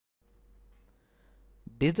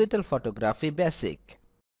Digital Photography Basic.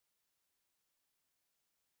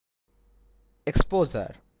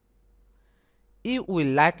 Exposure. You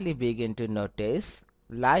will likely begin to notice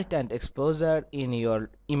light and exposure in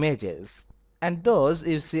your images and those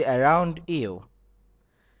you see around you,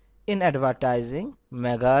 in advertising,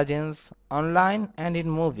 magazines, online and in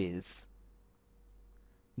movies.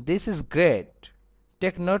 This is great.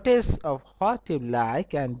 Take notice of what you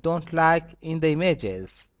like and don't like in the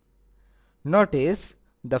images. Notice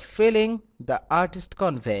the feeling the artist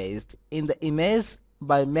conveys in the image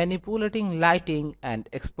by manipulating lighting and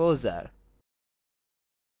exposure.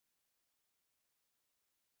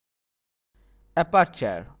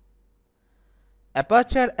 Aperture.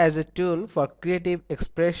 Aperture as a tool for creative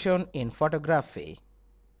expression in photography.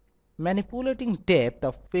 Manipulating depth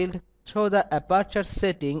of field through the aperture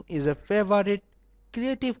setting is a favorite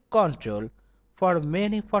creative control for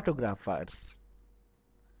many photographers.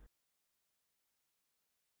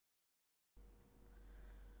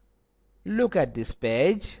 Look at this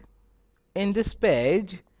page. In this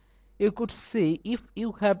page, you could see if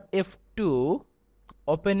you have f2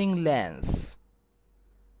 opening lens.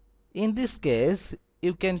 In this case,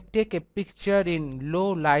 you can take a picture in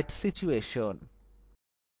low light situation.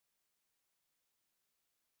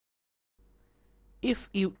 If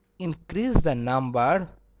you increase the number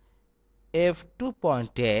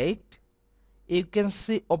f2.8, you can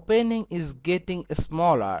see opening is getting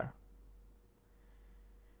smaller.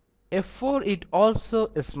 f4 is also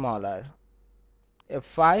smaller.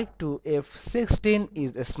 f5 to f16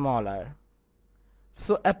 is smaller.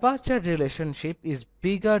 So aperture relationship is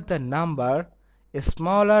bigger the number,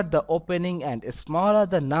 smaller the opening, and smaller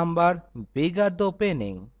the number, bigger the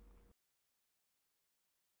opening.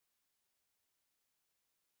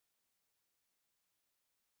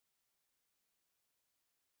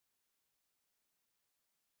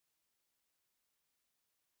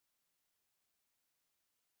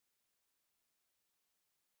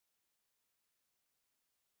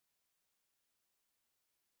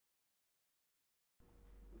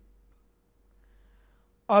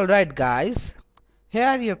 Alright guys,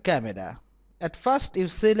 here your camera. At first you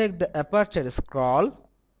select the aperture scroll,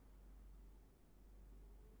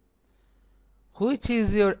 which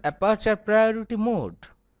is your aperture priority mode.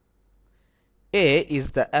 A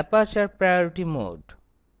is the aperture priority mode.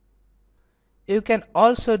 You can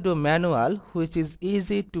also do manual, which is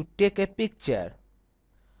easy to take a picture.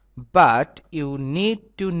 But you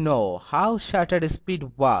need to know how shutter speed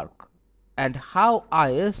work and how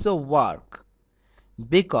ISO work.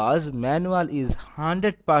 Because manual is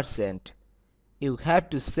 100%, you have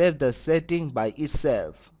to save the setting by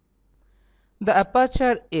itself. The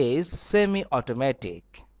aperture is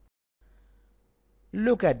semi-automatic.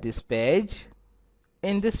 Look at this page.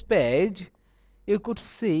 In this page, you could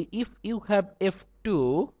see if you have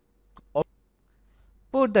f2,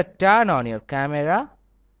 put the turn on your camera.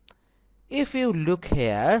 If you look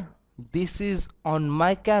here, this is on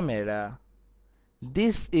my camera.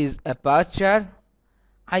 This is aperture.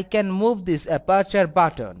 I can move this aperture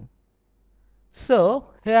button.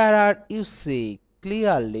 So here are you see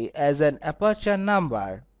clearly as an aperture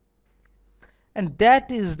number, and that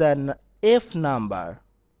is the f number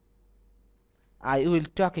I will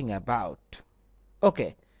talking about.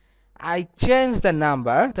 Okay, I change the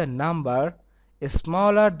number is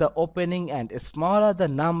smaller the opening and smaller the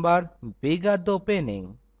number, bigger the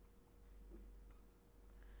opening.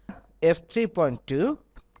 f3.2.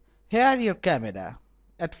 Here your camera.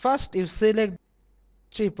 At first you select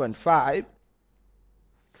 3.5,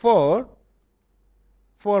 4,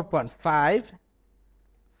 4.5,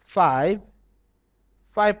 5,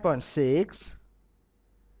 5.6,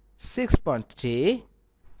 6.3,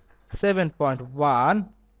 7.1,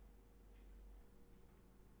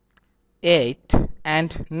 8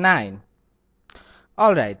 and 9.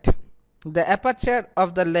 Alright, the aperture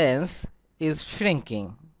of the lens is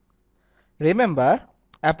shrinking. Remember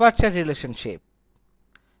aperture relationship.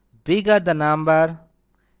 Bigger the number,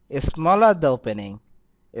 smaller the opening.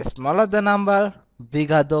 Smaller the number,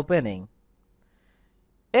 bigger the opening.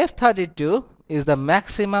 f32 is the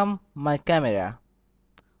maximum my camera.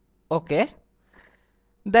 Okay,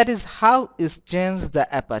 that is how is changed the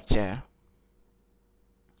aperture.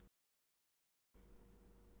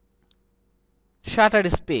 Shutter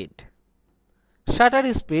speed.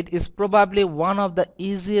 Shutter speed is probably one of the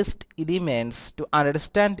easiest elements to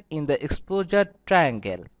understand in the exposure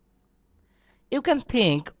triangle. You can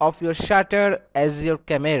think of your shutter as your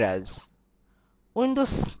camera's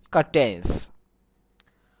windows curtains.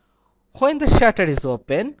 When the shutter is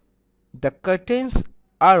open, the curtains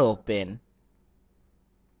are open.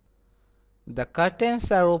 the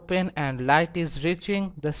curtains are open and light is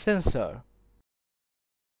reaching the sensor.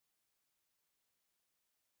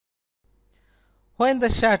 When the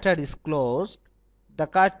shutter is closed, the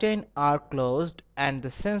curtains are closed and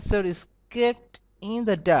the sensor is kept in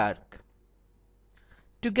the dark.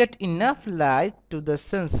 To get enough light to the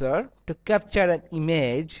sensor to capture an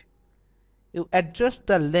image, you adjust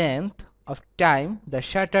the length of time the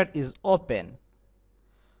shutter is open.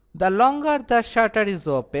 The longer the shutter is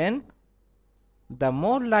open, the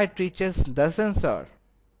more light reaches the sensor.